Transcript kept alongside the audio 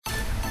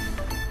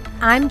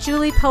I'm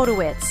Julie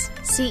Podowitz,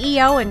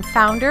 CEO and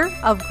founder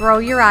of Grow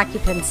Your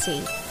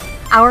Occupancy.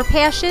 Our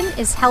passion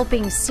is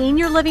helping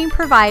senior living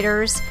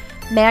providers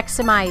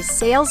maximize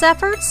sales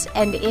efforts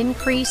and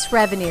increase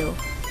revenue.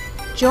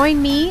 Join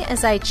me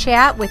as I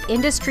chat with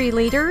industry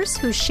leaders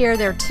who share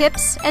their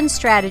tips and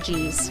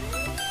strategies.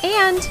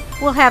 And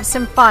we'll have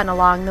some fun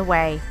along the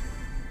way.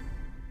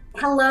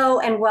 Hello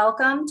and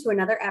welcome to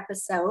another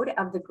episode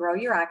of the Grow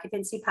Your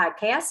Occupancy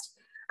podcast.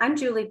 I'm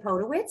Julie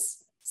Podowitz,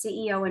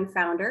 CEO and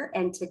founder,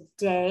 and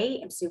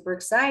today I'm super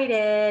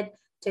excited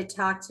to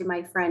talk to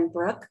my friend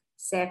Brooke,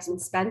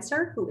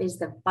 Saxon-Spencer, who is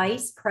the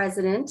Vice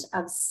President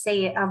of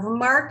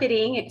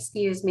marketing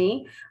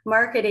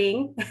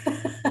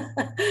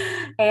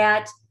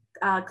at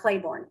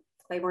Claiborne.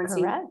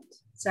 Correct.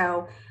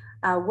 So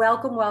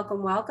welcome,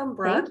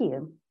 Brooke. Thank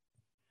you.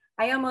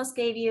 I almost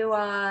gave you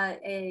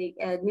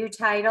a new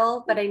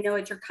title, but I know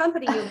at your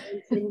company you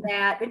mentioned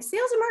that. But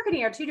sales and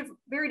marketing are two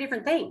very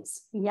different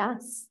things.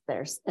 Yes,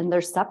 they're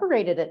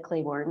separated at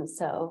Claiborne.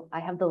 So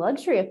I have the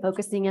luxury of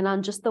focusing in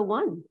on just the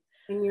one.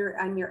 On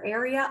your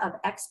area of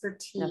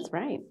expertise. That's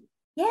right.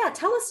 Yeah,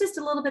 tell us just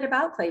a little bit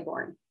about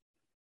Claiborne.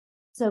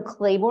 So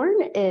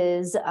Claiborne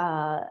is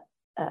a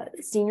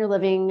senior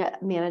living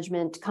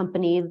management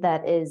company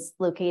that is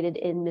located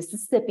in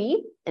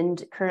Mississippi.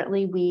 And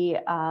currently we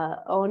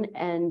own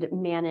and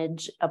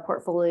manage a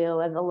portfolio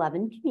of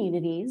 11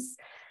 communities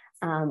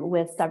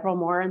with several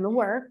more in the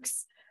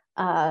works.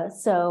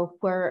 So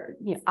we're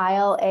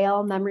IL,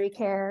 AL, memory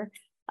care,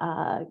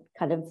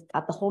 kind of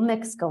got the whole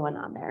mix going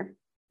on there.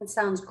 That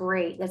sounds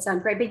great.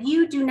 But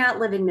you do not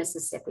live in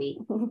Mississippi.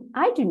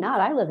 I do not.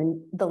 I live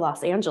in the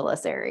Los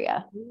Angeles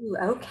area. Ooh,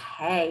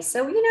 okay.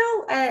 So,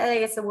 I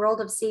guess the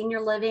world of senior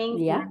living,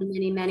 yeah,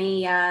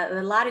 many, a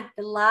lot of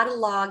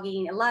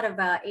logging, a lot of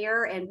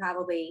air and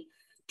probably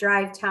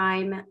drive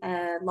time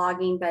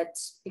logging, but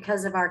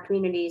because of our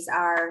communities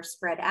are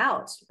spread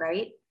out,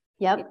 right?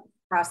 Yep.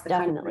 Across the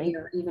Definitely. country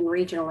or even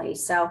regionally.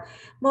 So,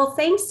 well,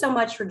 thanks so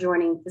much for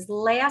joining. This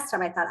last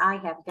time I thought I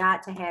have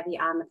got to have you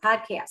on the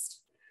podcast,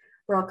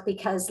 Brooke,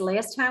 because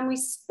last time we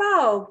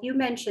spoke, you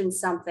mentioned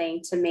something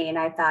to me and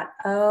I thought,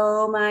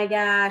 oh my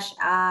gosh,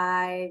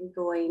 I'm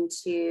going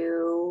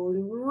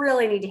to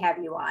really need to have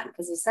you on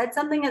because you said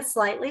something that's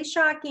slightly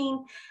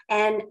shocking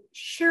and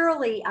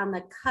surely on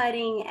the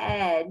cutting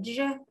edge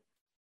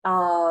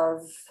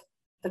of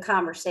the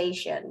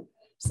conversation.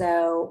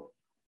 So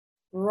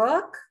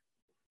Brooke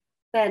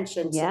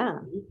mentioned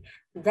to me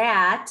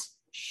that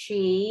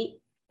she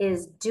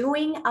is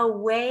doing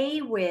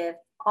away with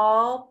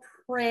all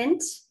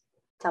print.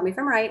 Tell me if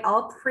I'm right,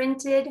 all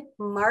printed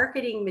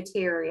marketing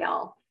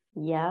material.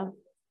 Yeah.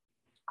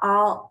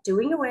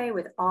 Doing away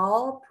with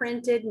all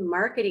printed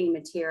marketing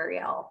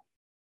material.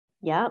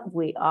 Yeah,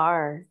 we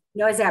are.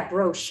 Is that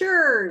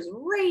brochures,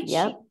 rate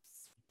sheets?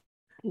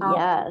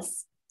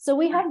 Yes. So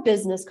we have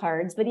business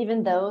cards, but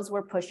even those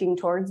we're pushing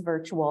towards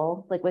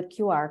virtual, like with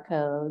QR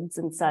codes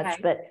and such.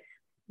 Okay. But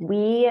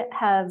we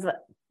have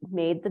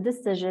made the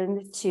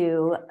decision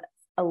to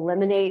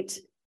eliminate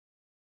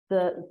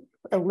the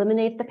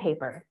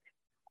paper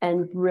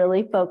and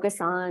really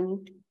focus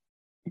on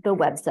the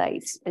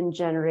website and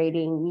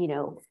generating,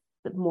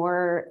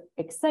 more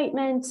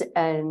excitement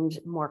and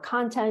more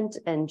content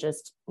and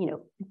just,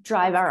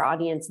 drive our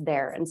audience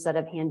there instead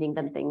of handing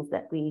them things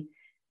that we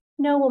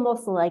know will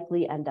most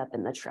likely end up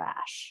in the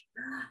trash.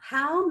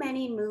 How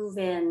many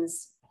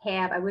move-ins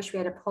I wish we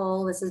had a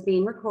poll, this is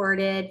being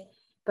recorded,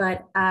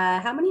 but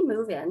how many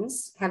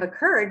move-ins have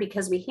occurred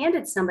because we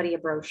handed somebody a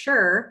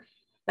brochure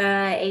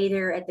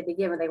either at the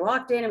beginning when they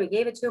walked in and we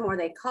gave it to them or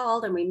they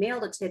called and we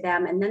mailed it to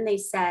them. And then they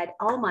said,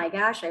 oh my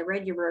gosh, I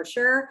read your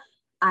brochure.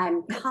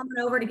 I'm coming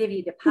over to give you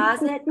a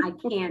deposit. I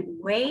can't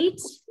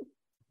wait.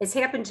 It's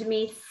happened to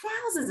me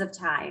thousands of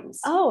times.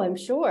 Oh, I'm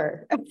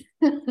sure.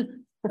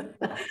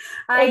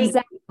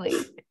 Exactly.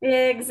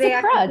 It's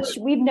a crutch.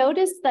 We've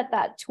noticed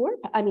that tour,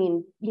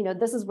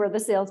 this is where the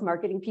sales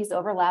marketing piece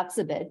overlaps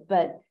a bit,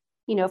 but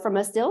from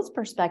a sales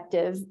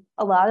perspective,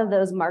 a lot of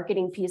those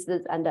marketing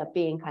pieces end up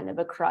being kind of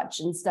a crutch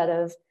instead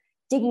of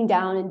digging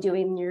down and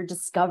doing your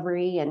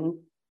discovery and,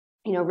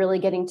 really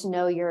getting to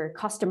know your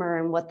customer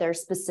and what their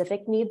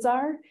specific needs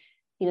are.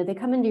 They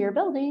come into your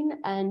building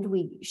and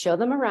we show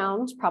them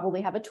around,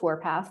 probably have a tour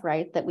path,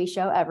 right, that we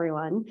show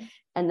everyone.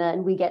 And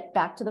then we get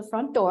back to the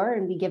front door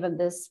and we give them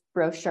this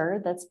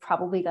brochure that's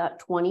probably got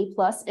 20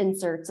 plus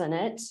inserts in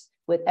it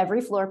with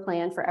every floor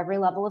plan for every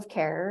level of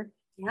care.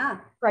 Yeah.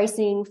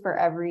 Pricing for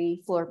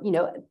every floor,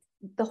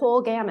 the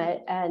whole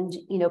gamut. And,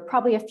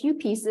 probably a few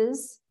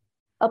pieces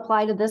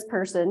apply to this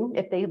person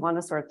if they want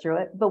to sort through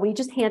it, but we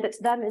just hand it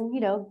to them and,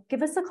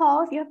 give us a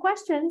call if you have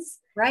questions.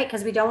 Right.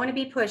 Because we don't want to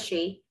be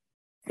pushy.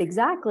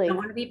 Exactly. Don't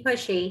want to be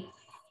pushy.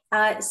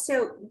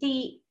 So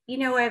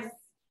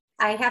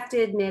I have to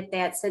admit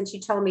that since you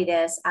told me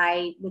this,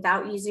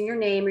 without using your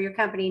name or your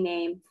company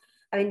name,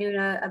 I've been doing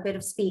a bit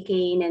of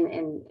speaking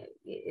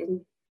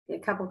and a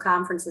couple of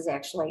conferences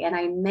actually. And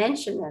I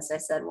mentioned this, I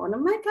said, one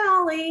of my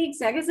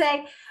colleagues, I could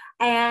say,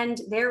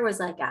 and there was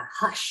like a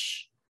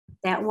hush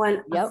that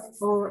went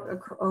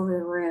over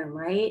the room,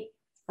 right?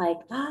 Like,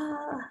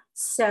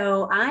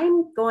 so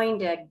I'm going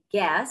to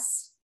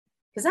guess,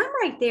 because I'm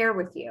right there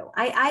with you.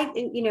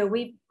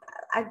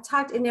 I've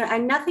talked, and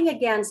I'm nothing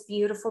against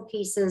beautiful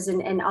pieces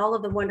and all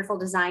of the wonderful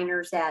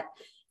designers that,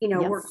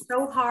 work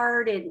so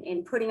hard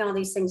in putting all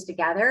these things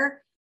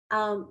together.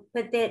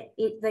 But that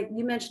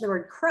you mentioned the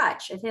word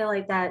crutch. I feel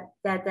like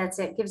that's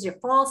it gives you a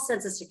false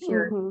sense of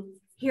security.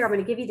 Here, I'm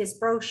going to give you this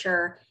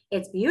brochure.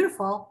 It's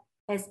beautiful.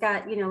 It's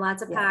got,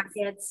 lots of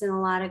pockets and a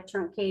lot of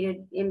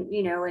truncated, and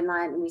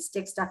we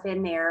stick stuff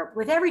in there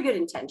with every good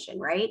intention,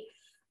 right?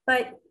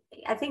 But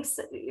I think,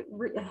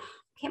 I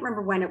can't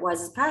remember when it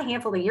was. It's probably a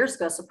handful of years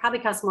ago, so probably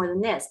costs more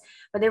than this.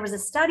 But there was a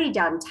study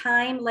done.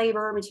 Time,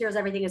 labor, materials,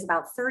 everything is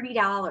about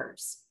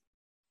 $30.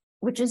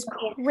 Which is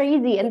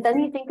crazy. And then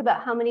you think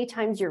about how many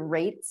times your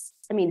rates,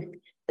 I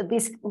mean, at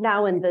least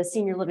now in the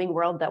senior living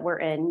world that we're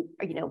in,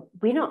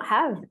 we don't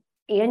have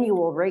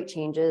annual rate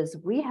changes.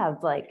 We have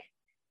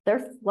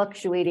they're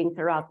fluctuating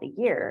throughout the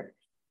year.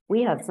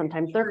 We have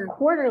sometimes they're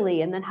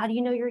quarterly. And then how do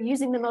you know you're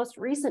using the most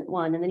recent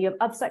one? And then you have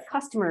upset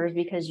customers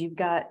because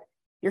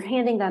you're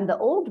handing them the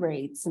old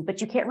rates,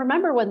 but you can't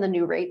remember when the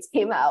new rates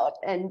came out.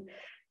 And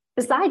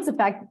besides the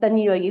fact that then,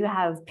 you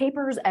have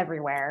papers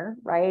everywhere,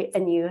 right?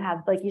 And you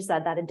have, like you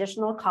said, that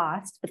additional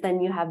cost, but then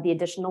you have the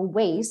additional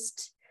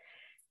waste,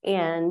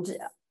 and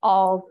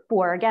all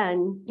for,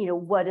 again,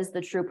 what is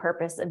the true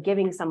purpose of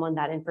giving someone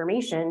that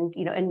information,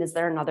 and is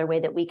there another way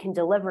that we can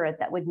deliver it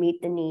that would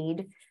meet the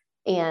need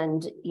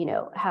and,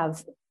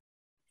 have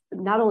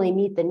not only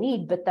meet the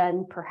need, but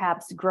then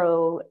perhaps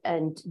grow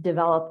and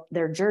develop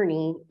their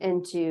journey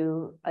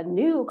into a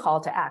new call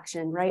to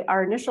action, right?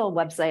 Our initial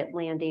website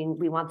landing,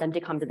 we want them to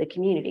come to the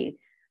community.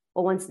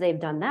 Well, once they've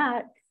done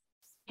that,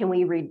 can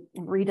we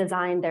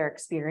redesign their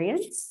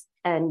experience?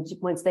 And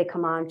once they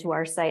come on to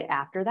our site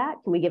after that,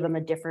 can we give them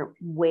a different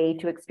way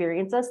to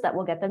experience us that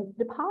will get them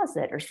to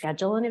deposit or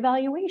schedule an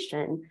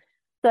evaluation?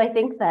 So I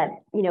think that,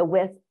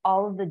 with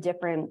all of the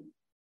different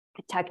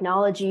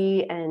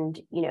technology and,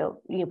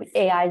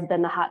 AI has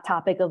been the hot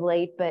topic of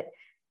late, but,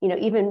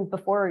 even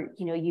before,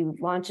 you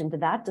launch into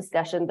that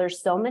discussion,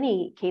 there's so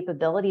many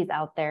capabilities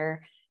out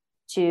there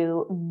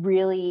to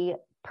really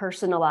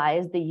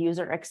personalize the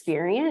user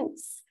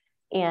experience.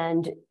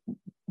 And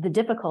the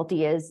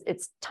difficulty is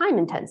it's time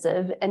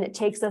intensive, and it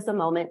takes us a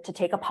moment to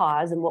take a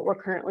pause in what we're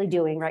currently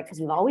doing, right? Because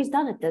we've always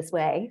done it this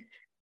way,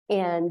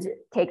 and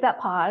take that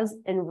pause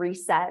and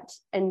reset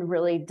and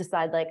really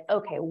decide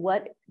okay,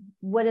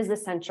 what is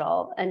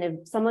essential? And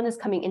if someone is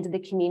coming into the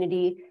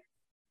community,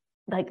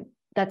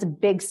 that's a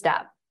big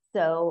step.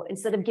 So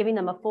instead of giving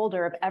them a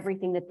folder of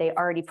everything that they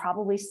already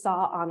probably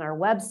saw on our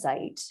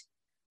website,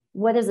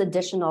 what is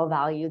additional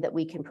value that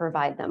we can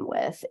provide them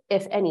with,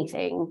 if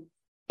anything,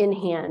 in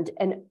hand?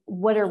 And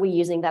what are we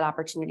using that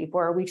opportunity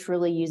for? Are we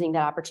truly using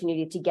that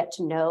opportunity to get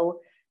to know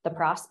the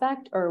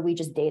prospect, or are we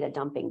just data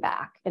dumping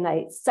back? And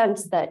I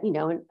sense that,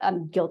 and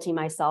I'm guilty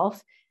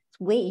myself, it's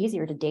way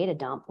easier to data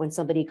dump when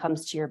somebody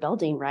comes to your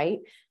building, right?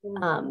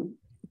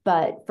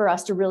 But for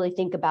us to really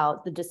think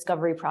about the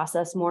discovery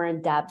process more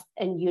in depth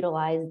and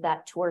utilize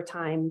that tour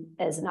time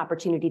as an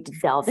opportunity to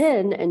delve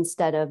in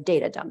instead of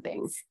data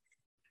dumping.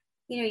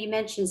 You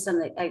mentioned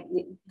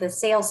the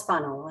sales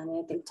funnel, and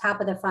I think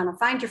top of the funnel,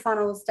 find your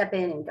funnel, step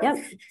in and go.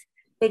 Yep.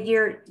 But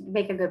you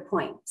make a good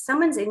point.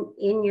 Someone's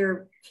in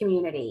your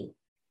community.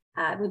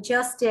 We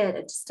just did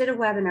a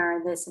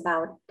webinar this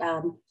about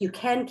you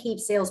can keep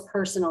sales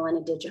personal in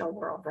a digital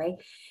world, right?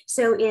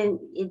 So in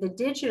the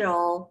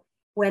digital,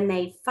 when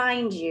they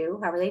find you,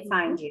 however they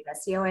find you,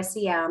 SEO,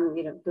 SEM,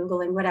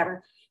 Googling,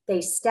 whatever,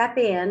 they step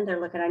in,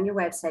 they're looking on your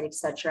website,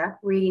 etc.,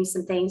 reading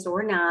some things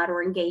or not,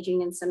 or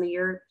engaging in some of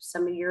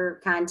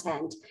your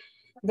content.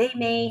 They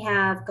may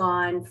have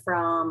gone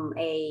from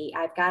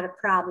I've got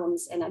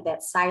problems, and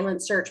that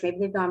silent search, maybe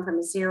they've gone from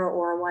a 0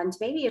 or a 1 to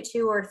maybe a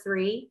 2 or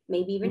 3,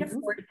 maybe even a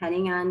 4,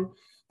 depending on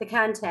the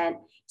content.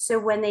 So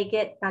when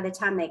by the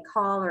time they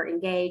call or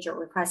engage or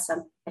request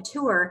a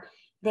tour,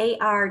 they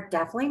are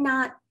definitely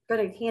not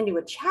going to hand you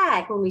a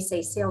check. When we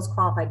say sales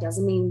qualified,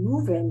 doesn't mean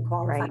move-in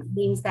qualified. Right. It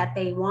means that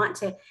they want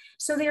to.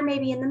 So they're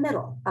maybe in the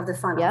middle of the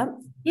funnel. Yep.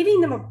 Giving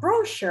them a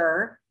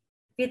brochure,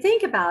 if you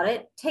think about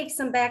it, takes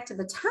them back to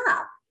the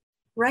top.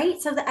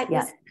 Right. So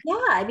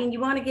I mean,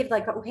 you want to give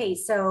okay,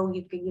 so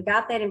you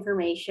got that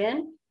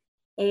information,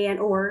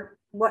 or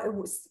what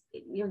was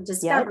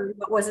discovered,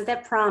 what was it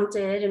that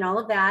prompted and all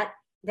of that.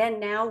 Then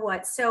now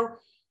what? So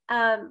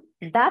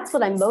that's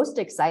what I'm most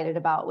excited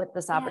about with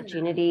this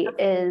opportunity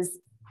is,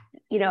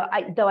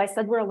 though I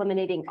said we're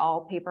eliminating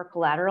all paper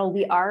collateral,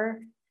 we are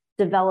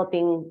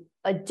developing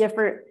a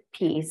different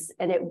piece,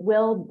 and it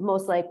will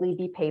most likely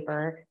be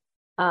paper,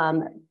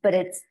 but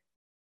it's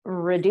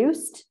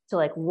reduced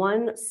to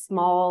one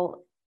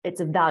small,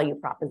 it's a value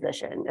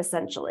proposition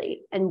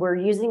essentially. And we're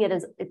using it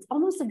as, it's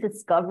almost a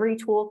discovery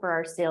tool for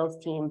our sales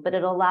team, but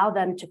it'll allow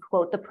them to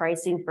quote the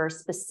pricing for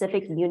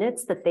specific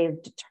units that they've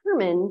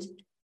determined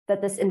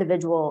that this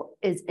individual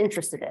is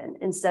interested in,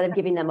 instead of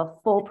giving them a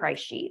full price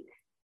sheet.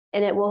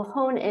 And it will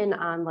hone in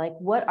on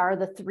what are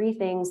the 3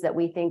 things that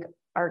we think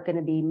are going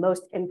to be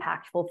most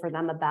impactful for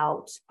them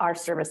about our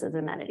services and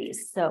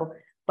amenities. So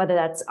whether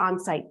that's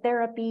on-site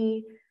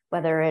therapy,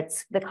 whether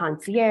it's the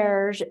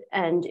concierge,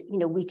 and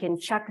we can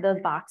check those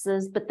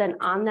boxes, but then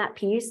on that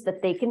piece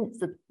that they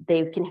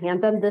can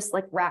hand them this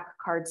like rack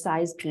card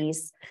size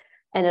piece,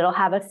 and it'll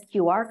have a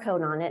QR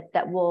code on it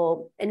that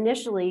will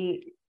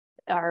initially,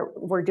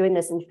 we're doing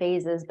this in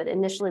phases, but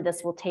initially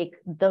this will take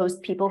those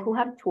people who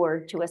have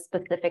toured to a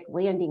specific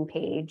landing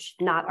page,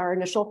 not our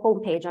initial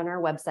homepage on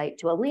our website,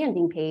 to a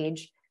landing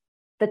page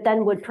that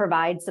then would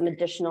provide some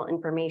additional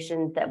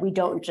information that we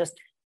don't just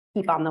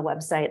keep on the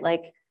website.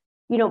 Like,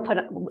 you don't put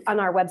on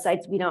our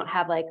websites, we don't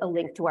have like a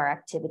link to our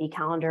activity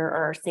calendar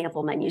or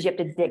sample menus. You have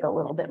to dig a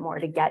little bit more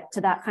to get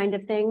to that kind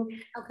of thing.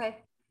 Okay.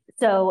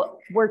 So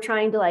we're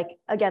trying to, like,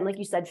 again, like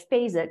you said,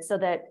 phase it so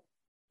that,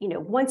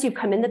 once you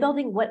come in the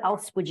building, what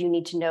else would you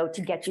need to know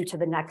to get you to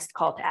the next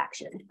call to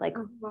action? Like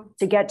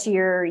to get to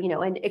your,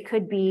 and it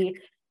could be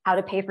how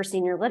to pay for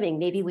senior living.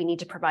 Maybe we need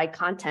to provide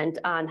content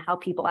on how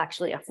people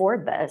actually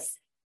afford this.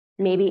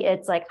 Maybe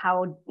it's like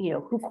how,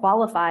 who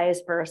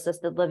qualifies for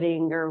assisted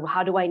living, or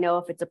how do I know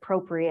if it's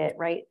appropriate,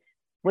 right?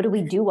 What do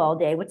we do all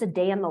day? What's a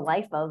day in the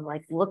life of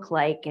look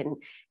like? And,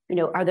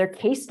 are there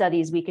case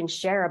studies we can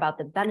share about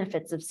the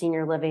benefits of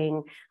senior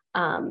living?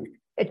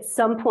 At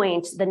some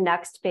point, the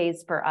next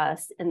phase for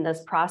us in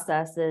this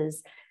process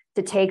is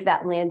to take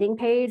that landing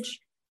page.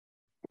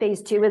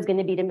 Phase 2 is going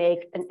to be to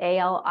make an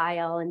AL,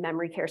 IL, and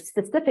memory care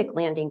specific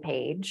landing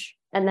page.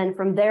 And then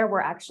from there,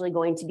 we're actually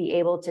going to be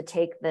able to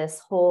take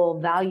this whole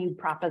value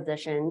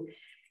proposition,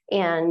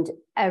 and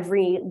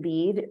every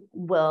lead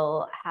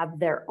will have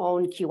their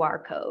own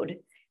QR code,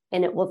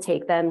 and it will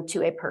take them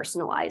to a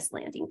personalized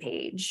landing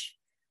page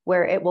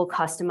where it will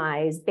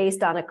customize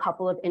based on a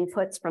couple of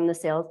inputs from the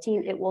sales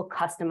team. It will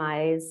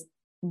customize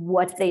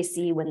what they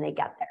see when they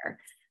get there.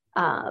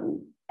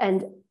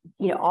 And,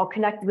 all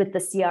connected with the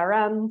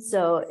CRM.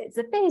 So it's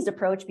a phased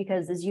approach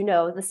because, as you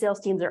know, the sales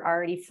teams are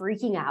already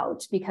freaking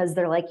out because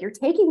they're like, you're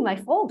taking my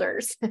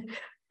folders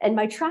and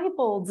my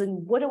trifolds,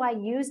 and what do I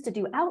use to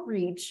do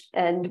outreach?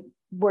 And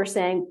we're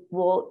saying,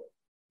 well,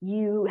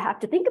 you have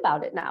to think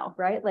about it now,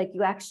 right? Like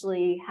you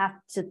actually have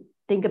to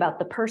think about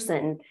the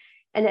person,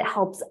 and it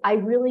helps. I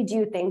really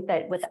do think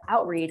that with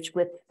outreach,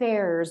 with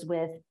fairs,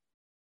 with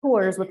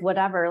tours, with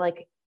whatever,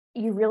 like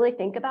you really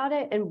think about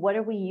it, and what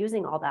are we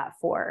using all that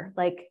for?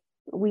 Like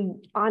we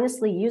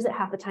honestly use it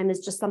half the time as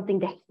just something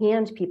to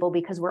hand people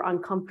because we're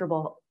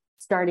uncomfortable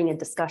starting a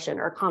discussion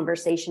or a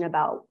conversation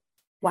about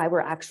why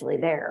we're actually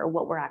there or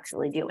what we're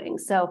actually doing.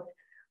 So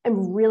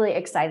I'm really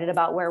excited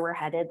about where we're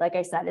headed. Like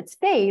I said, it's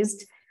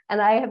phased,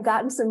 and I have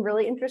gotten some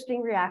really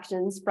interesting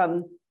reactions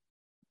from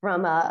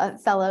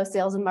fellow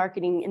sales and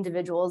marketing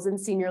individuals in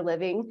senior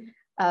living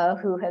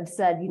who have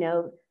said,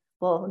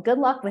 well, good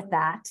luck with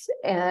that.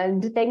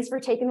 And thanks for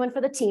taking one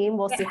for the team.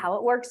 We'll see how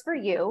it works for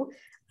you.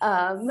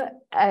 But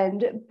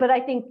I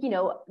think,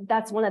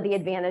 that's one of the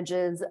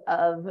advantages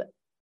of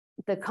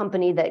the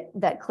company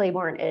that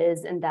Claiborne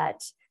is, and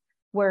that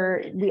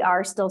we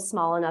are still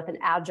small enough and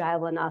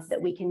agile enough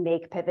that we can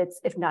make pivots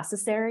if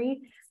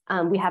necessary.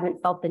 We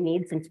haven't felt the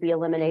need since we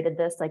eliminated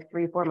this like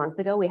 3-4 months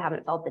ago. We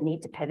haven't felt the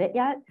need to pivot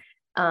yet.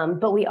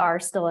 But we are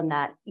still in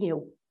that,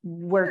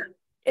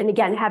 and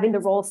again, having the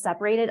roles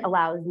separated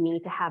allows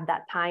me to have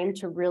that time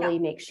to really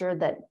make sure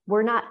that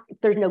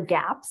there's no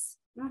gaps.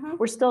 Mm-hmm.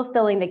 We're still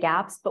filling the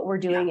gaps, but we're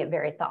doing it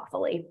very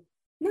thoughtfully.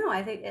 No,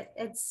 I think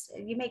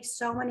you make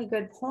so many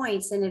good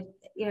points. And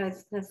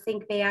if I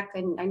think back,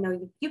 and I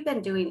know you've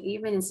been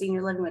in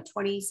senior living with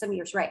 20 some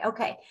years, right?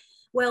 Okay.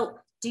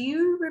 Well, do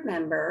you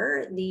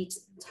remember the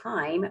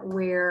time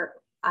where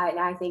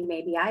I think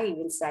maybe I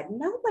even said,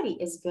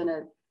 nobody is going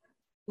to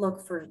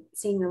look for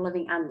senior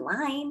living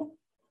online?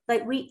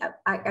 Like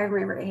I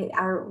remember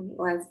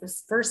when I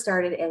first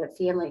started at a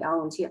family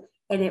owned,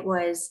 and it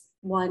was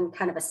one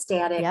kind of a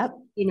static,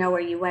 where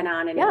you went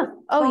on and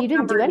you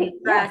didn't do any.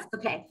 Yeah.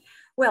 Okay.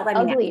 Well,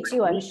 I mean, ugly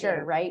too, I'm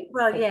sure, right?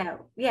 Well,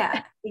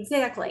 yeah,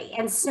 exactly.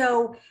 And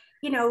so,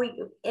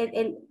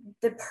 and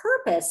the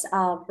purpose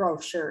of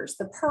brochures,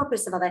 the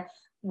purpose of all that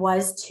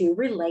was to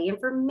relay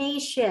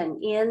information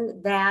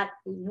in that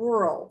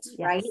world,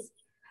 right?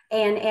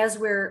 And as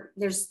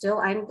there's still,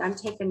 I'm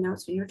taking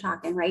notes when you're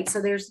talking, right?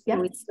 So we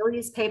still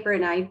use paper,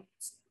 and I,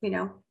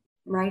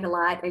 write a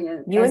lot.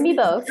 You and me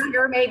both.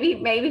 Or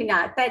maybe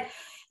not. But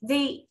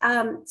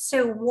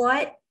so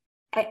what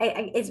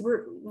is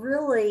we're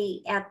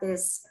really at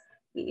this,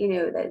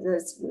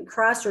 this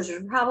crossroads.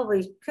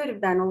 Probably could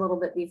have been a little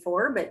bit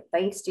before, but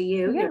thanks to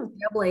you, you're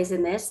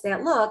trailblazing this.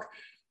 That look.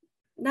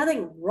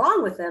 Nothing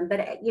wrong with them,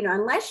 but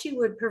unless you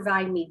would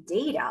provide me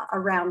data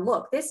around,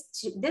 look,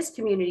 this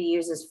community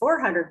uses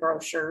 400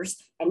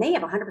 brochures and they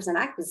have 100%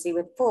 occupancy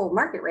with full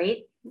market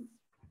rate.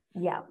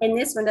 Yeah. And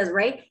this one does,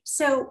 right?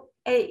 So,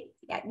 I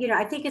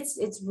think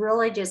it's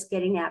really just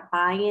getting that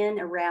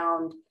buy-in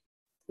around.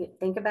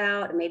 Think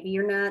about, maybe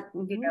you're not,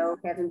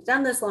 haven't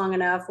done this long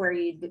enough where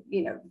we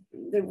didn't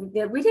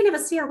have a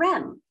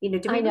CRM. Do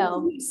we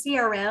need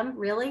CRM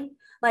really?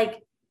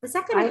 Like, is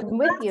that going to? I'm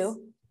with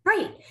you.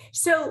 Right.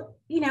 So,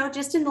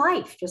 just in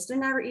life, just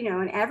in every,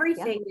 in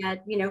everything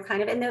that,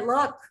 kind of, and then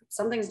look,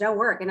 some things don't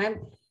work. And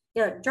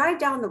drive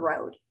down the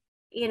road,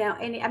 and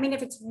I mean,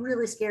 if it's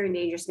really scary and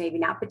dangerous, maybe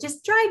not, but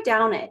just drive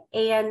down it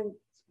and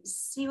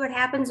see what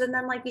happens. And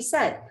then, like you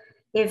said,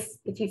 if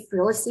you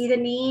really see the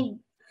need,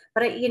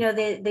 but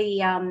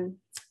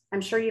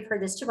I'm sure you've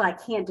heard this too, but I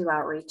can't do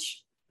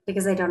outreach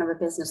because I don't have a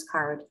business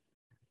card.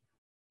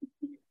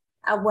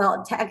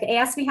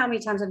 Ask me how many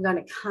times I've gone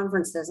to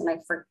conferences and I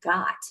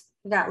forgot.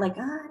 Like,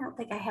 I don't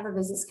think I have a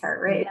business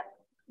card, right?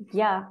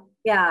 Yeah.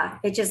 Yeah.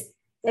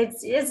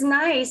 It's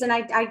nice. And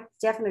I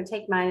definitely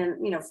take mine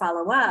and,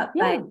 follow up.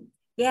 Yeah. But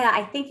yeah,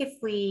 I think if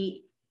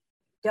we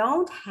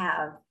don't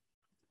have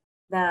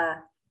the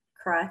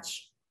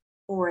crutch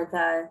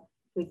or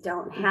we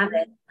don't have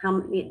it,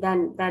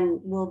 then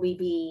will we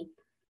be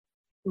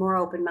more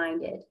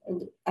open-minded?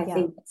 And I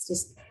think it's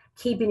just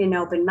keeping an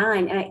open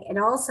mind. And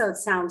also it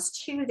sounds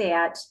too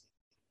that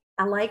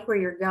I like where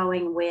you're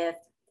going with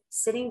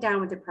sitting down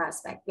with the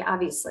prospect,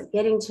 obviously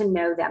getting to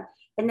know them.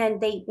 And then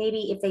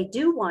maybe if they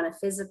do want a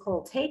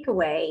physical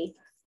takeaway,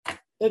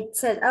 it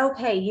says,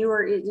 okay,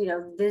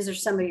 these are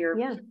some of your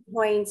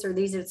points, or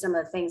these are some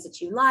of the things that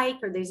you like,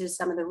 or these are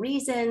some of the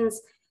reasons.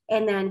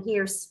 And then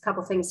here's a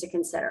couple things to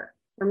consider,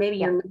 or maybe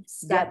your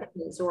next step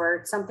is,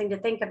 or something to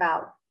think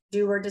about.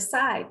 Do or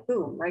decide,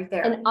 boom, right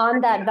there. And on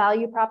that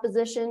value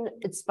proposition,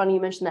 it's funny you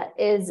mentioned that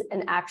is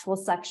an actual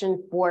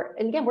section for,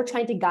 and again, we're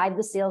trying to guide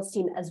the sales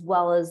team as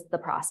well as the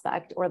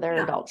prospect or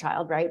their adult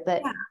child, right?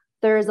 But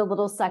there is a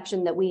little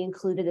section that we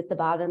included at the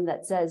bottom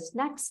that says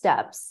next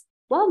steps,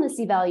 wellness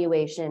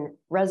evaluation,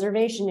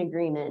 reservation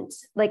agreement,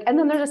 and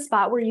then there's a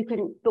spot where you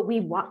can, but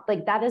we want,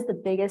 that is the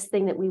biggest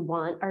thing that we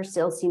want our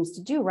sales teams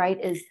to do,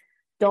 right? Is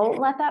don't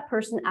let that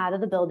person out of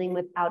the building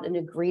without an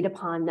agreed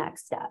upon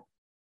next step.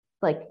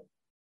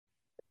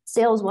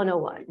 Sales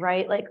 101,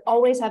 right?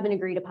 Always have an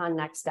agreed upon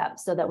next step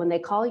so that when they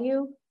call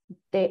you,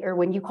 or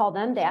when you call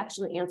them, they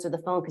actually answer the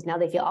phone, because now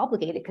they feel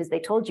obligated because they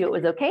told you it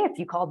was okay if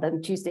you called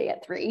them Tuesday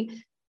at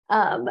 3.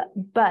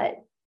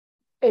 But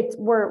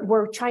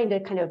we're trying to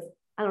kind of,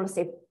 I don't want to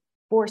say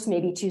force,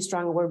 maybe too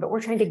strong a word, but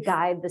we're trying to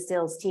guide the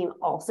sales team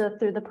also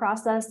through the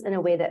process in a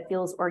way that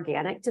feels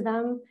organic to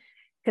them.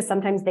 Because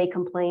sometimes they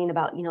complain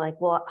about,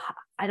 well,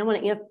 I don't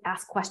want to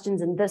ask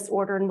questions in this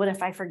order, and what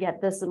if I forget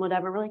this and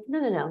whatever. We're like,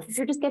 no.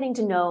 You're just getting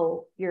to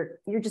know you're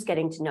just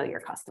getting to know your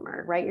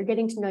customer, right? You're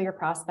getting to know your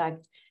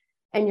prospect,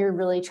 and you're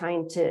really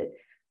trying to,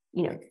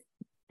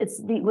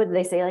 what do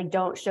they say?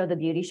 Don't show the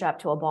beauty shop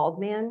to a bald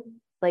man.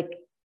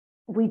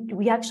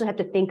 We actually have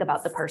to think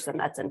about the person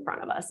that's in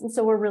front of us, and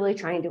so we're really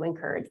trying to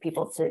encourage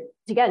people to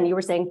again, you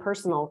were saying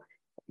personal.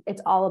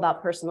 It's all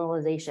about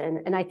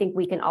personalization. And I think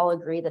we can all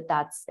agree that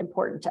that's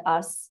important to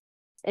us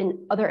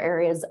in other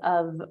areas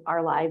of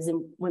our lives.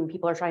 And when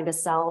people are trying to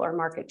sell or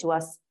market to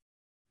us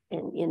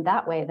in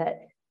that way,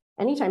 that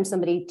anytime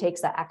somebody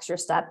takes that extra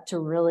step to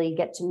really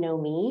get to know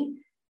me,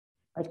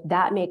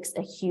 that makes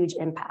a huge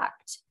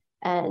impact.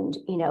 And,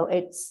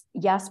 it's,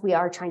 yes, we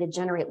are trying to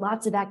generate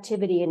lots of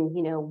activity and,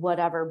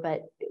 whatever,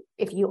 but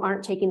if you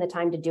aren't taking the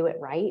time to do it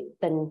right,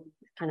 then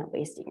you're kind of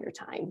wasting your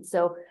time.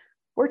 So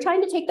we're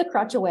trying to take the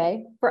crutch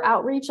away for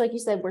outreach. Like you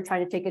said, we're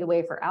trying to take it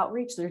away for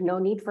outreach. There's no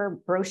need for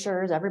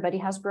brochures. Everybody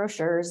has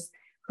brochures.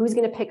 Who's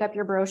going to pick up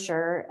your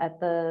brochure at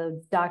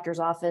the doctor's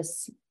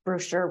office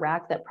brochure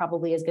rack that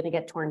probably is going to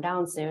get torn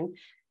down soon,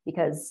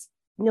 because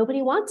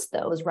nobody wants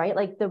those, right?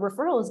 The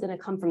referral is going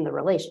to come from the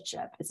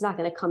relationship. It's not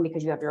going to come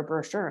because you have your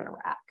brochure in a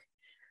rack.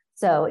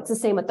 So it's the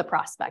same with the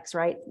prospects,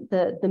 right?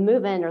 The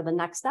move in or the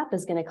next step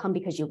is going to come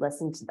because you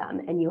listened to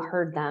them and you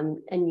heard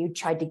them and you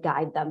tried to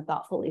guide them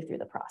thoughtfully through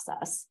the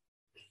process.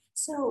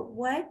 So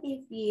what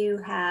if you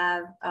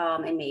have,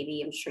 and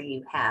maybe I'm sure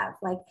you have,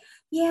 but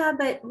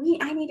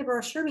I need a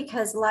brochure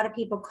because a lot of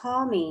people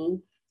call me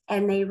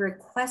and they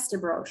request a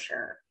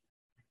brochure.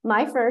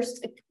 My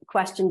first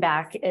question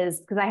back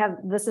is, because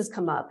this has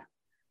come up.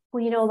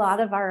 Well, a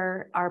lot of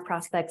our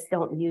prospects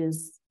don't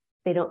use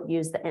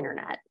the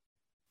internet.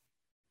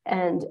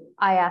 And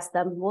I asked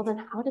them, well,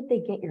 then how did they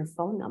get your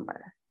phone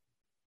number?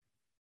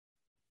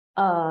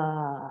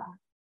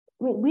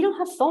 We don't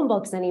have phone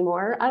books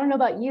anymore. I don't know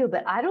about you,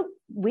 but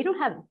we don't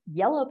have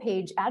yellow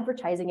page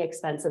advertising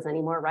expenses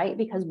anymore, right?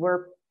 Because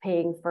we're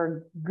paying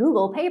for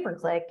Google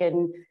pay-per-click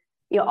and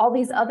all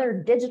these other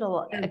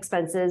digital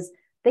expenses.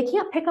 They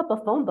can't pick up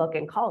a phone book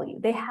and call you.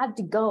 They had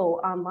to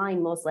go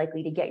online most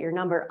likely to get your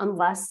number,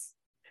 unless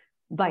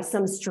by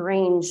some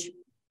strange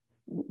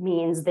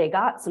means they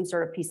got some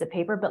sort of piece of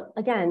paper. But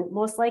again,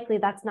 most likely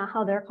that's not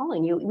how they're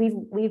calling you.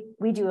 We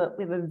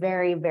have a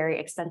very, very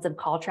extensive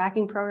call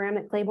tracking program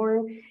at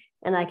Claiborne.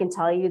 And I can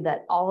tell you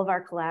that all of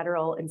our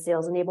collateral and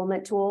sales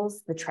enablement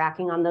tools, the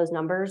tracking on those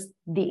numbers,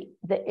 the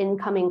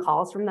incoming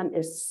calls from them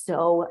is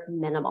so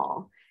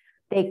minimal.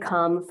 They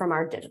come from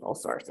our digital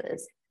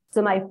sources.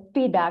 So my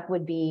feedback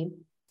would be,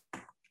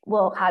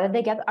 well, how did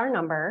they get our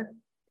number?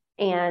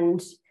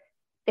 And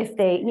if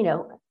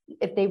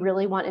they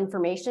really want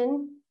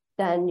information,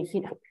 then,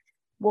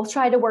 we'll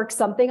try to work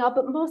something out,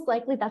 but most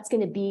likely that's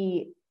going to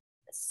be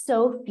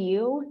so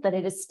few that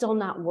it is still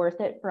not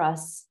worth it for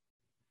us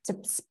to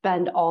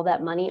spend all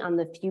that money on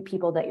the few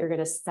people that you're going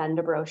to send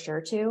a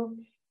brochure to.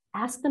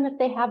 Ask them if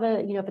they have a,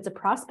 if it's a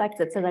prospect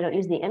that says, I don't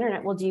use the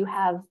internet. Well, do you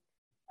have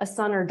a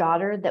son or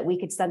daughter that we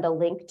could send a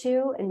link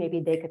to, and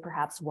maybe they could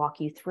perhaps walk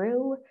you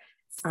through?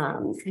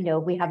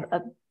 We have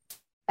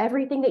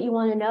everything that you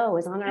want to know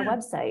is on our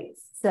website.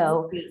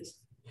 So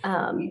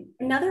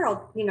another,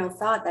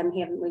 thought that I'm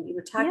having when you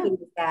were talking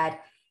with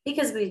that,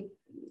 because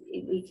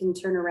we can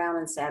turn around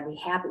and say, I'd be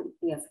happy,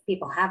 if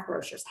people have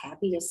brochures,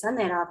 happy to send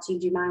that off to you.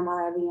 Do you mind while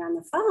I have you on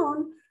the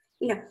phone?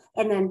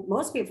 And then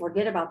most people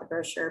forget about the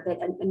brochure. But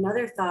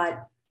another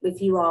thought,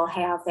 if you all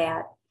have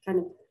that kind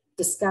of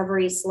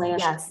discovery /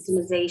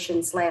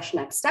 customization /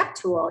 next step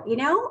tool,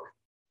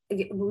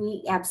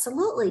 we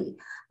absolutely,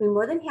 we're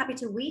more than happy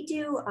to. We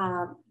do,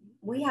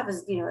 we have a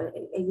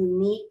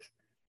unique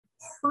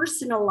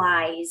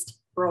personalized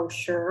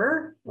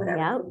brochure, whatever.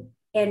 Yep.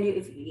 And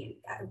if you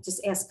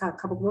just ask a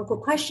couple local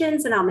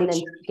questions, and I'll make sure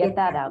you get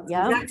that out.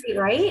 Yeah, exactly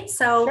right.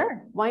 So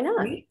sure, why not?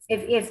 Right?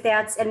 If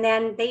that's, and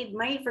then they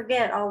might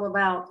forget all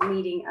about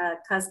meeting a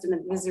customer,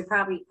 because you're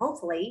probably,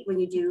 hopefully, when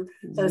you do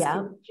those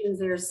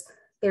conditions,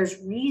 there's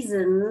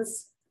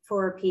reasons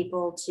for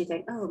people to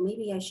think, oh,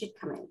 maybe I should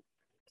come in,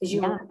 because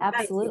you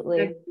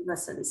absolutely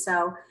listen.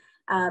 So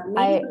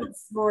maybe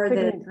it's more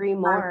couldn't agree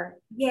more.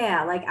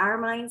 Like our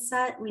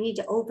mindset, we need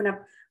to open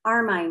up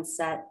our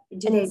mindset.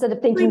 And instead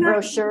of thinking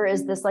brochure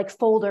is this like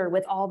folder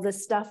with all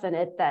this stuff in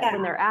it, that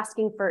when they're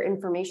asking for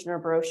information or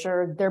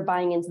brochure, they're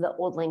buying into the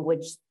old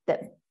language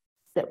that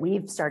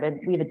we've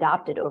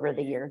adopted over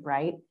the years,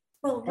 right?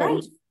 Well, right.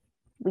 And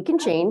we can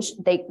change,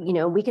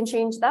 we can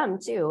change them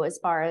too, as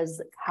far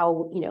as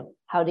how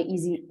to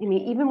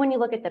even when you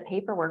look at the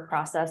paperwork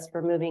process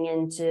for moving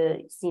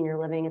into senior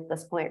living at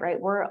this point, right?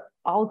 We're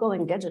all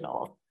going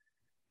digital.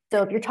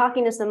 So if you're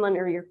talking to someone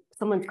or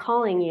someone's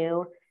calling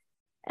you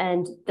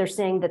and they're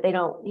saying that they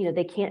don't,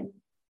 they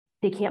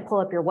can't pull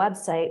up your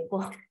website.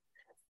 Well,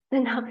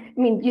 then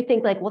you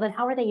think like, well, then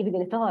how are they even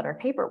going to fill out our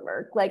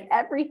paperwork? Like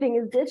everything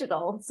is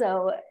digital.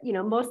 So,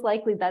 most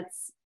likely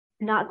that's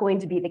not going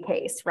to be the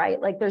case, right?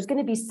 Like there's going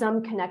to be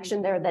some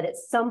connection there that at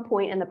some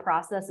point in the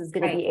process is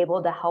going to be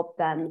able to help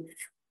them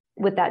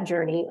with that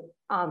journey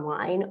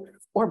online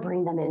or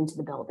bring them into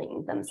the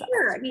building themselves.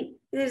 Sure,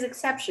 there's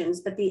exceptions,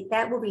 but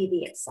that will be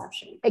the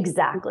exception.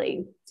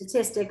 Exactly.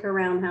 Statistic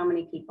around how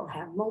many people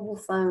have mobile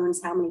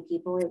phones, how many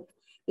people,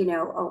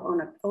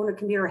 own a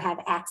computer, have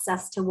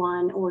access to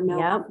one, or know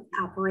how to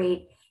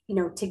operate,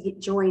 to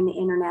join the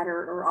internet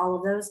or all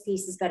of those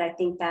pieces. But I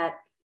think that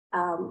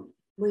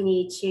we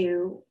need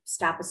to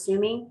stop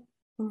assuming.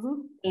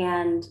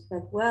 And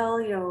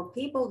like,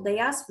 people, they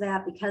ask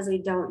that because they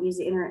don't use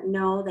the internet.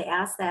 No, they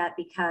ask that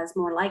because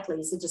more likely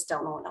they just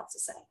don't know what else to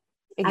say.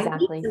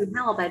 Exactly. I need some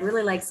help. I'd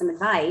really like some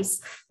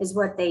advice, is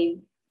what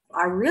they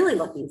are really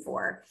looking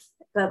for,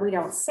 but we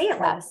don't say it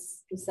like this.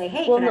 We say,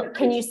 hey,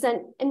 can you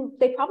send, and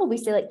they probably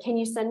say like, can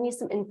you send me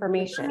some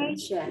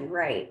information?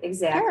 Right,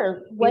 exactly.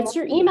 Sure. What's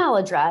your email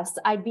address?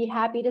 I'd be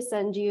happy to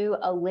send you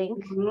a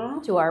link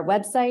to our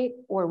website,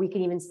 or we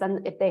can even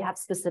send, if they have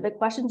specific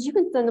questions, you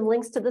can send them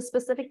links to the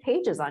specific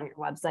pages on your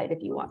website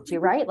if you want to,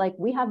 right? Like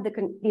we have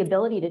the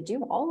ability to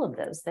do all of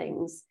those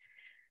things.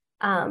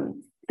 The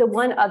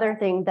one other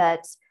thing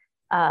that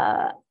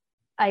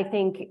I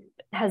think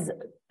has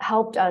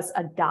helped us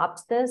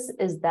adopt this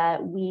is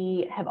that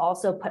we have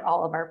also put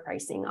all of our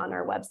pricing on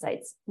our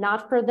websites,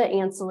 not for the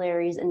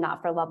ancillaries and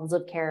not for levels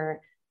of care,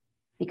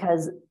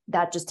 because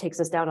that just takes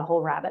us down a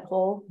whole rabbit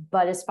hole.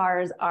 But as far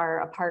as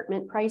our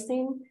apartment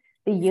pricing,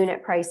 the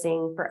unit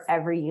pricing for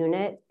every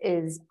unit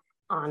is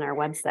on our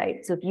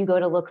website. So if you go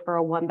to look for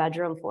a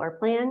 1-bedroom floor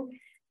plan,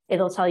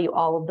 it'll tell you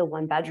all of the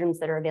 1-bedrooms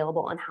that are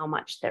available and how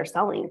much they're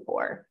selling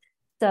for.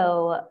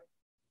 So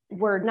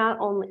we're not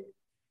only,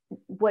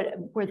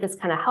 where this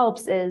kind of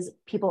helps is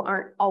people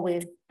aren't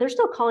always, they're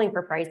still calling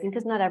for pricing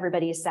because not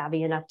everybody is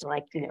savvy enough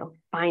to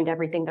find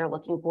everything they're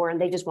looking for, and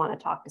they just want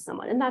to talk to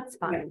someone, and that's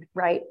fine,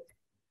 right?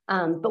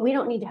 But we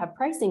don't need to have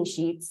pricing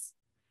sheets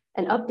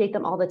and update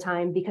them all the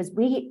time, because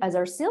we, as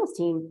our sales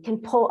team, can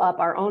pull up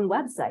our own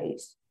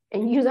website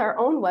and use our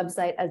own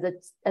website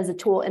as a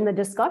tool in the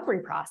discovery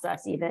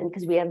process, even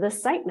because we have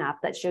this site map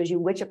that shows you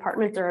which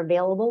apartments are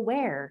available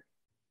where.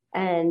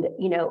 And,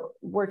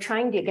 we're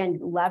trying to, again,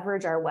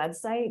 leverage our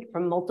website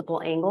from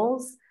multiple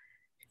angles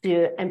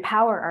to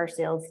empower our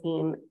sales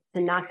team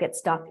to not get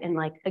stuck in,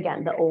 like,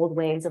 again, the old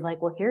ways of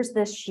like, well, here's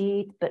this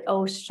sheet, but,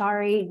 oh,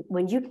 sorry,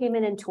 when you came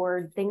in and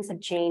toured, things have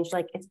changed.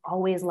 Like, it's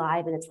always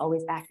live and it's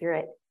always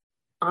accurate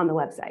on the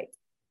website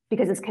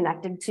because it's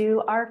connected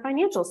to our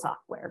financial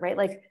software, right?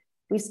 Like,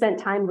 we spent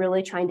time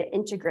really trying to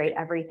integrate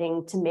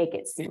everything to make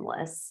it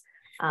seamless.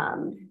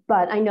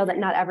 But I know that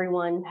not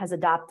everyone has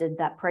adopted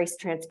that price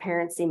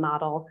transparency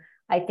model.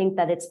 I think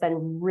that it's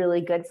been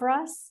really good for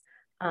us.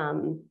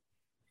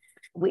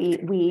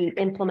 We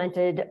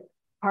implemented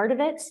part of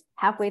it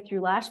halfway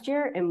through last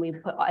year, and we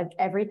put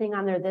everything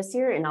on there this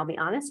year. And I'll be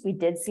honest, we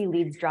did see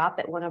leads drop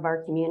at one of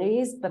our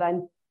communities, but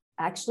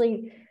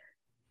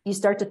you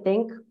start to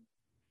think,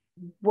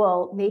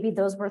 well, maybe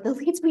those were the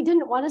leads we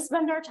didn't want to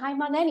spend our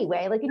time on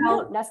anyway. Like, and you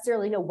don't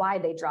necessarily know why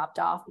they dropped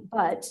off,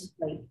 but.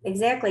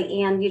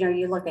 Exactly. And,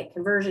 you look at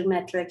conversion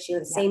metrics,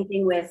 the same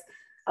thing with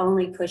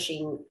only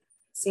pushing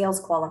sales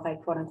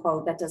qualified, quote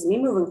unquote. That doesn't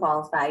mean moving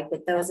qualified,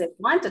 but those that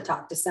want to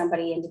talk to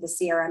somebody into the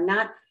CRM,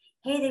 not,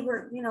 hey, they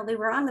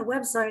were on the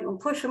website, we'll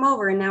push them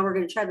over. And now we're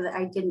going to try to,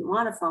 I didn't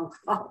want a phone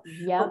call.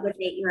 Yeah.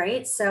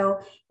 Right. So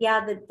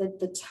yeah,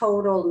 the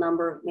total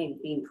number maybe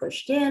being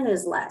pushed in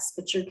is less,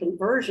 but your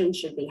conversion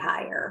should be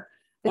higher.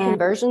 The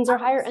conversions are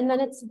higher, and then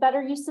it's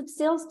better use of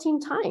sales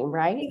team time,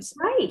 right?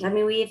 Right. I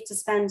mean, we have to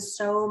spend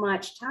so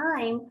much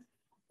time,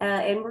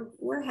 and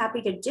we're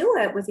happy to do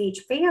it with each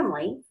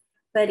family.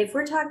 But if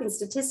we're talking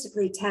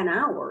statistically 10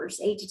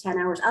 hours, 8 to 10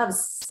 hours of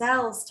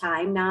sales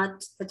time,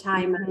 not the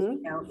time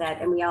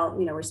that, and we all,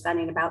 we're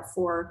spending about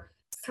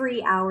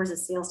 3 hours of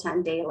sales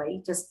time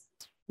daily, just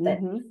that,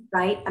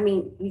 right? I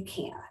mean, you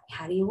can't.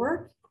 How do you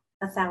work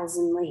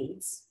 1,000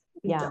 leads?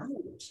 You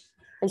don't.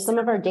 And some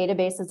of our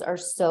databases are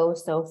so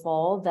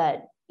full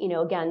that,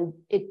 again,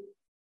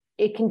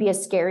 it can be a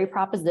scary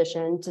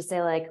proposition to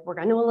say, like, we're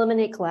going to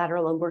eliminate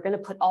collateral and we're going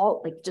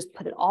to just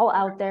put it all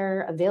out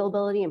there,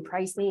 availability and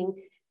pricing.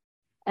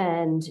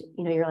 And,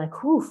 you're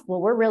like, oof, well,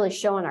 we're really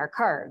showing our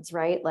cards,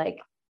 right? Like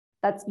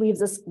that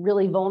leaves us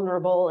really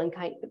vulnerable and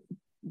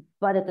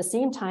but at the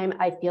same time,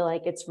 I feel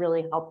like it's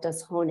really helped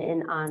us hone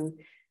in on,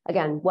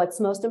 again, what's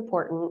most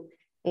important.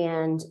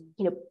 And,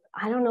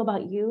 I don't know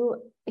about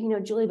you,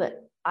 Julie,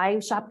 but I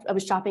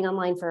was shopping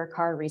online for a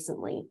car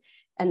recently,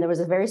 and there was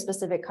a very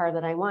specific car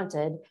that I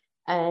wanted.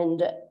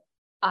 And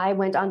I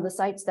went on the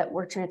sites that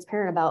were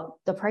transparent about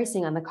the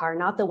pricing on the car,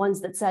 not the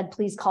ones that said,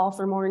 please call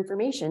for more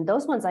information.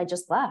 Those ones I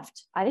just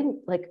left. I'm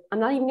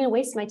not even going to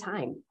waste my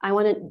time. I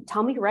want to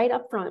tell me right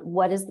up front,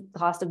 what is the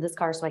cost of this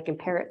car so I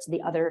compare it to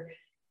the other,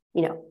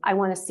 I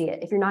want to see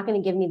it. If you're not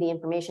going to give me the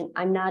information,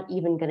 I'm not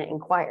even going to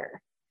inquire.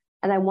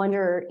 And I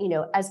wonder,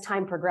 as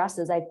time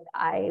progresses,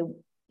 I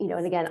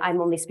and again,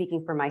 I'm only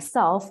speaking for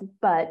myself,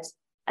 but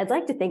I'd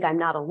like to think I'm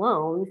not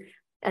alone.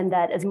 And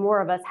that as more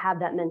of us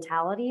have that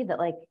mentality that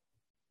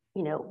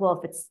well,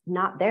 if it's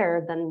not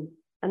there, then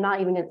I'm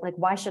not even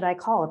why should I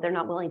call? If they're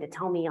not willing to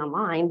tell me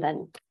online,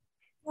 then.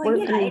 Well,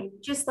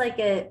 it's just like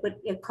a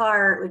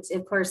car, which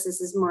of course,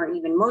 this is more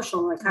even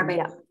emotional than a car,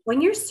 but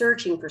when you're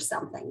searching for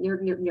something,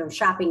 you're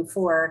shopping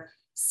for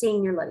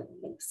senior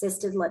living,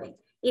 assisted living,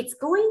 it's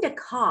going to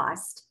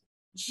cost,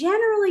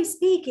 generally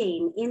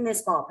speaking, in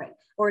this ballpark,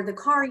 or the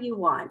car you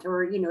want,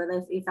 or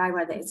if I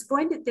were that, it's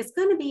going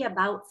to be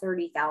about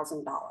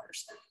 $30,000,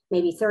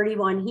 maybe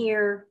 31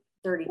 here,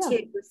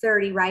 32,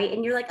 30, right?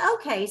 And you're like,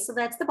 okay, so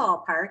that's the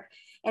ballpark.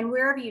 And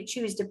wherever you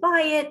choose to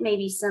buy it,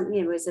 maybe some,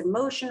 was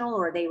emotional,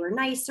 or they were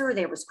nicer,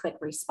 there was quick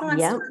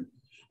response.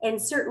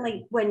 And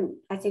certainly when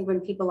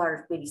people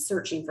are maybe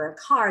searching for a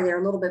car,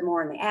 they're a little bit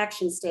more in the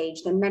action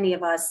stage than many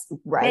of us,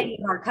 many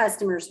of our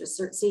customers with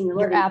senior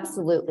living. You're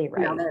absolutely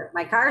right.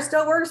 My car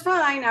still works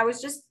fine. I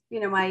was just,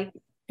 I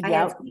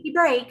had squeaky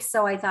brakes.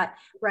 So I thought,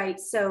 right.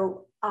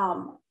 So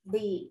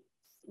the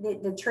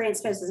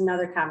transparency is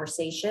another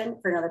conversation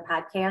for another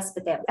podcast,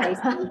 but that price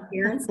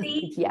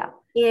transparency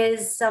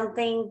is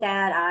something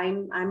that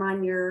I'm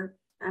on your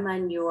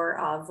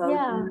vote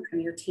on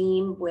your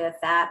team with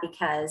that,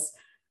 because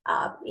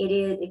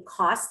it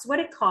costs what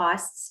it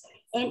costs.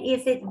 And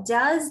if it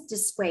does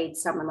dissuade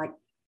someone, like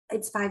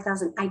it's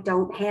 $5,000, I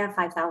don't have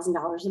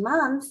 $5,000 a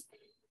month,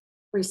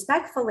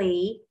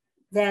 respectfully,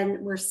 then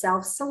we're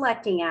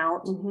self-selecting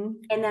out.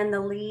 And then the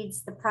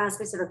leads, the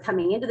prospects that are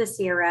coming into the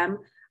CRM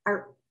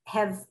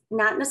have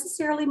not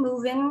necessarily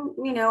moving,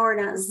 or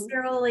not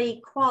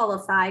necessarily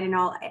qualified in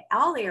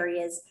all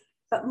areas,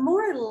 but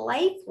more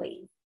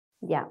likely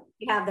to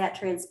have that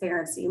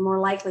transparency, more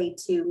likely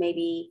to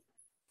maybe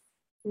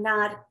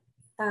not,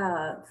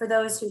 for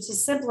those who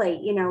just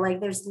simply,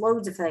 there's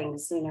loads of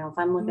things, if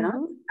I'm looking up,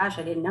 gosh,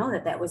 I didn't know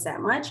that was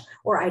that much,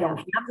 or I don't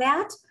have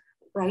that.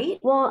 Right.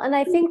 Well, and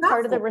I think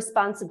part of the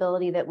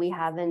responsibility that we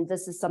have, and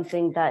this is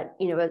something that,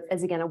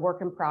 as again, a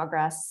work in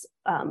progress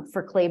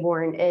for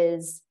Claiborne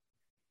is,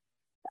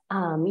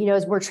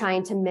 as we're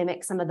trying to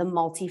mimic some of the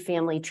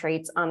multifamily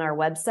traits on our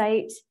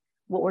website,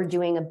 what we're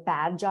doing a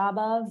bad job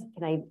of,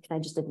 can I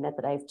just admit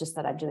that I've just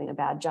said I'm doing a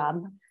bad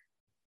job?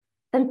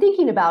 I'm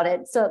thinking about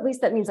it. So at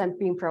least that means I'm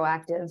being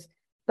proactive,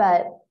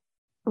 but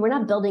we're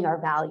not building our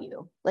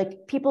value.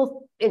 Like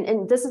people,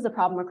 and this is the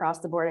problem across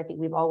the board, I think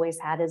we've always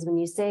had, is when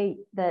you say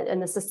that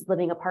an assisted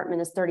living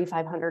apartment is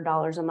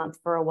 $3,500 a month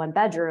for a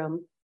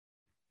 1-bedroom,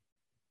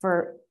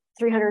 for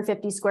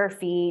 350 square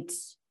feet,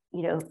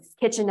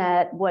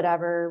 kitchenette,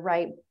 whatever,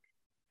 right?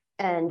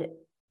 And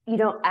you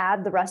don't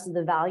add the rest of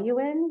the value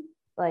in,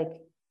 like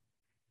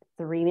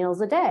 3 meals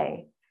a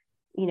day,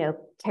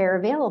 care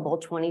available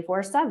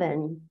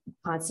 24/7,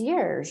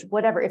 concierge,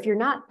 whatever. If you're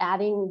not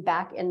adding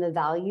back in the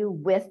value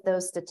with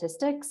those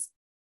statistics,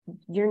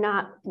 you're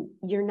not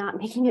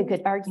making a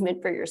good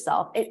argument for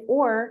yourself.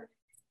 Or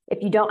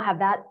if you don't have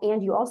that,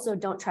 and you also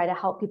don't try to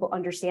help people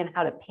understand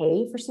how to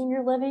pay for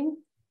senior living,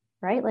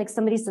 right? Like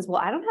somebody says,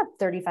 well, I don't have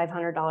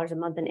 $3,500 a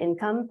month in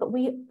income, but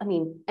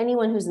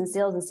anyone who's in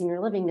sales and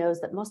senior living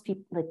knows that most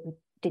people, like,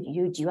 do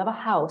you have a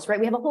house, right?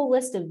 We have a whole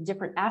list of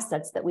different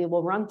assets that we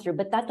will run through,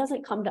 but that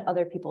doesn't come to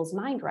other people's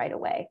mind right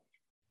away.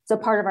 So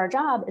part of our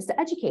job is to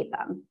educate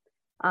them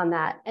on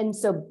that. And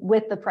so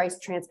with the price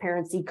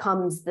transparency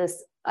comes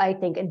this, I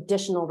think,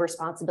 additional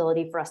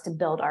responsibility for us to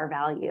build our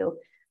value.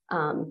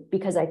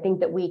 Because I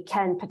think that we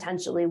can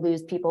potentially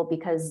lose people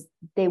because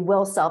they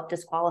will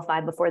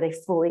self-disqualify before they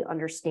fully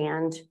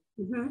understand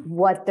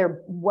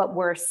what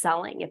we're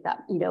selling, if that,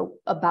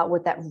 about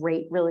what that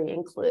rate really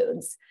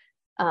includes.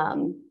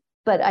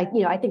 But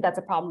I think that's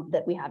a problem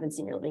that we have in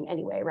senior living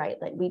anyway, right?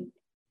 Like we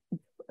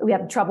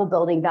have trouble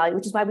building value,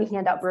 which is why we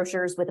hand out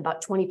brochures with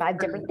about 25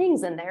 different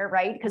things in there,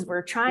 right? Because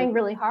we're trying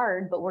really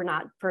hard, but we're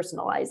not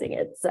personalizing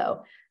it.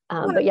 So,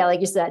 but yeah,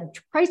 like you said,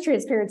 price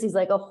transparency is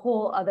like a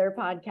whole other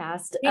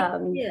podcast.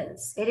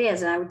 It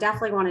is. And I would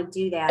definitely want to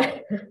do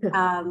that.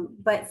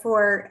 But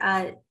for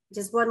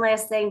just one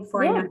last thing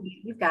before I know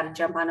you've got to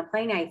jump on a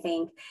plane, I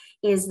think,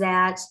 is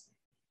that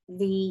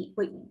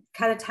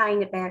kind of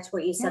tying it back to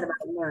what you said about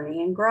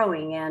learning and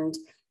growing, and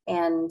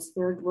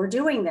we're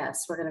doing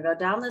this. We're going to go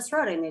down this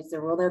road, and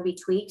will there be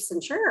tweaks?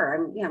 And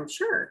sure, I'm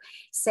sure.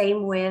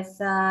 Same with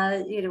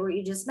what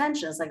you just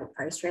mentioned. It's like a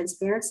price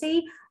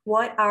transparency.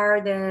 What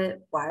are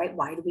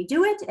why do we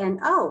do it?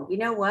 And you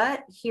know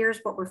what? Here's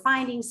what we're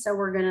finding. So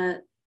we're going to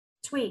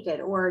tweak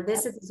it. Or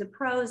this is the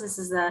pros. This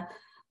is the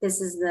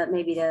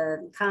maybe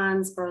the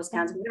cons, pros,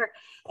 cons, whatever.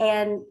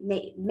 And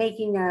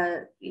making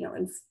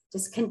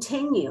just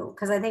continue,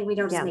 because I think we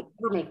don't just make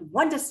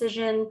one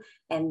decision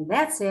and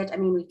that's it. I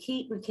mean, we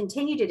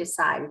continue to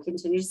decide. We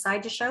continue to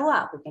decide to show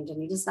up. We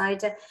continue to decide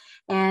to,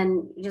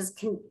 and just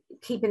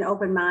keep an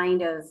open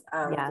mind of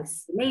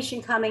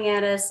information coming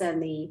at us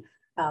and the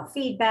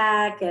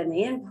feedback and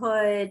the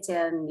input,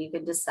 and you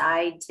can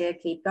decide to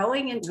keep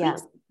going and tweak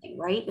something,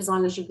 right? As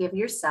long as you give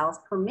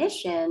yourself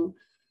permission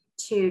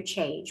to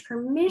change,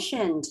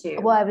 permission to.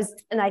 Well,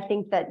 I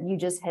think that you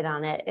just hit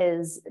on it,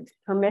 is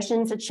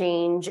permission to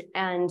change.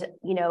 And,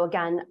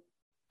 again,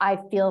 I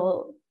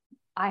feel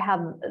I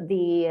have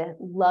the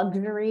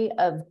luxury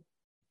of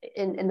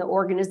in the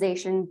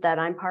organization that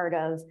I'm part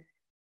of,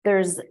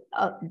 there's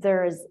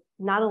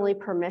not only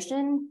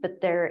permission, but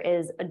there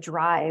is a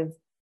drive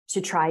to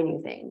try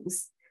new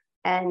things.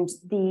 And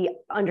the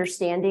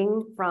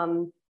understanding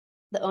from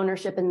the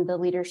ownership and the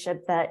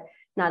leadership that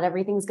not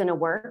everything's going to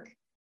work.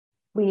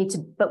 We need to,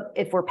 but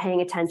if we're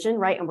paying attention,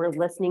 right, and we're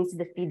listening to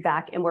the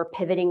feedback and we're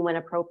pivoting when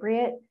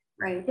appropriate,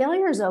 right?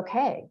 Failure is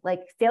okay. Like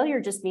failure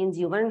just means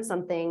you learn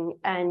something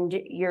and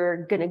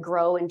you're going to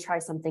grow and try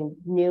something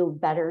new,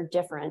 better,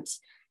 different.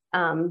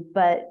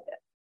 But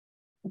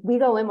we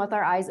go in with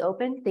our eyes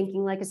open,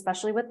 thinking like,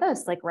 especially with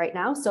this, like right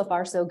now, so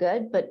far so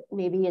good, but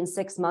maybe in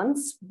 6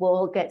 months,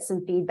 we'll get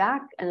some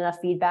feedback and enough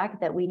feedback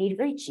that we need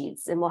rate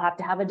sheets, and we'll have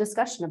to have a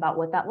discussion about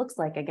what that looks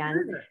like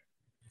again. Sure.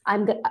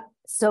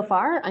 So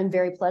far, I'm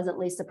very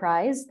pleasantly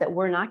surprised that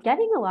we're not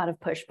getting a lot of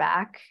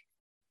pushback.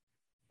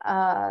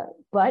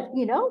 But,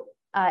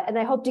 and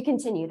I hope to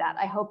continue that.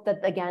 I hope that,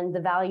 again,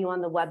 the value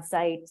on the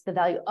website, the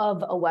value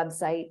of a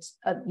website,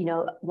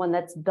 one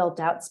that's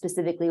built out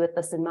specifically with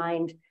this in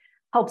mind,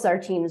 helps our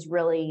teams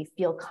really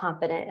feel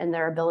confident in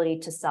their ability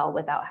to sell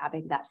without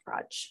having that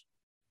crutch.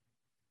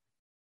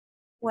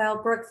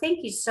 Well, Brooke,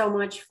 thank you so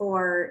much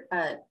for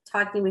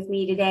talking with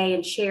me today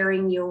and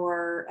sharing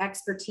your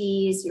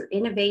expertise, your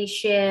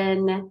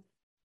innovation,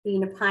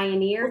 being a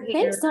pioneer. Well,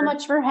 thanks so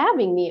much for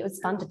having me. It was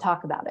fun to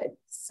talk about it.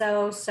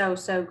 So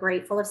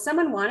grateful. If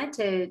someone wanted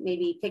to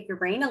maybe pick your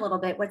brain a little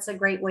bit, what's a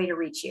great way to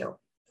reach you?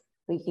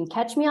 Well, you can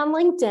catch me on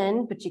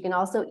LinkedIn, but you can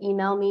also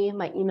email me.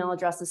 My email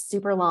address is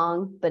super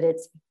long, but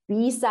it's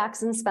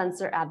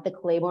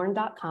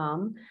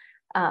bsaxonspencer@theclaiborne.com.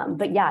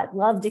 But yeah, I'd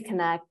love to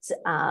connect.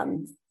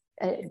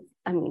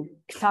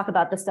 Talk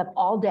about this stuff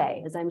all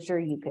day, as I'm sure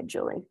you could,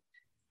 Julie.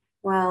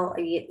 Well,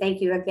 thank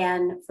you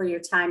again for your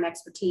time,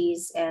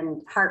 expertise,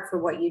 and heart for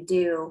what you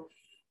do.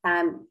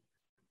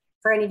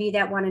 For any of you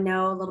that want to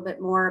know a little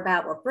bit more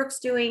about what Brooke's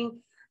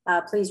doing,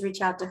 please reach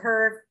out to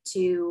her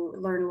to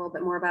learn a little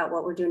bit more about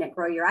what we're doing at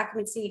Grow Your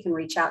Occupancy. You can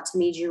reach out to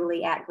me,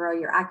 Julie, at Grow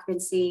Your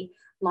Occupancy,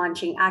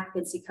 launching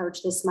Occupancy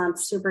Coach this month.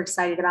 Super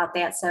excited about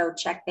that. So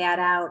check that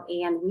out,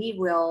 and we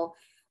will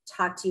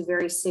talk to you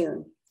very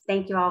soon.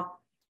 Thank you all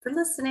for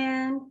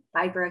listening.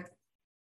 Bye, Brooke.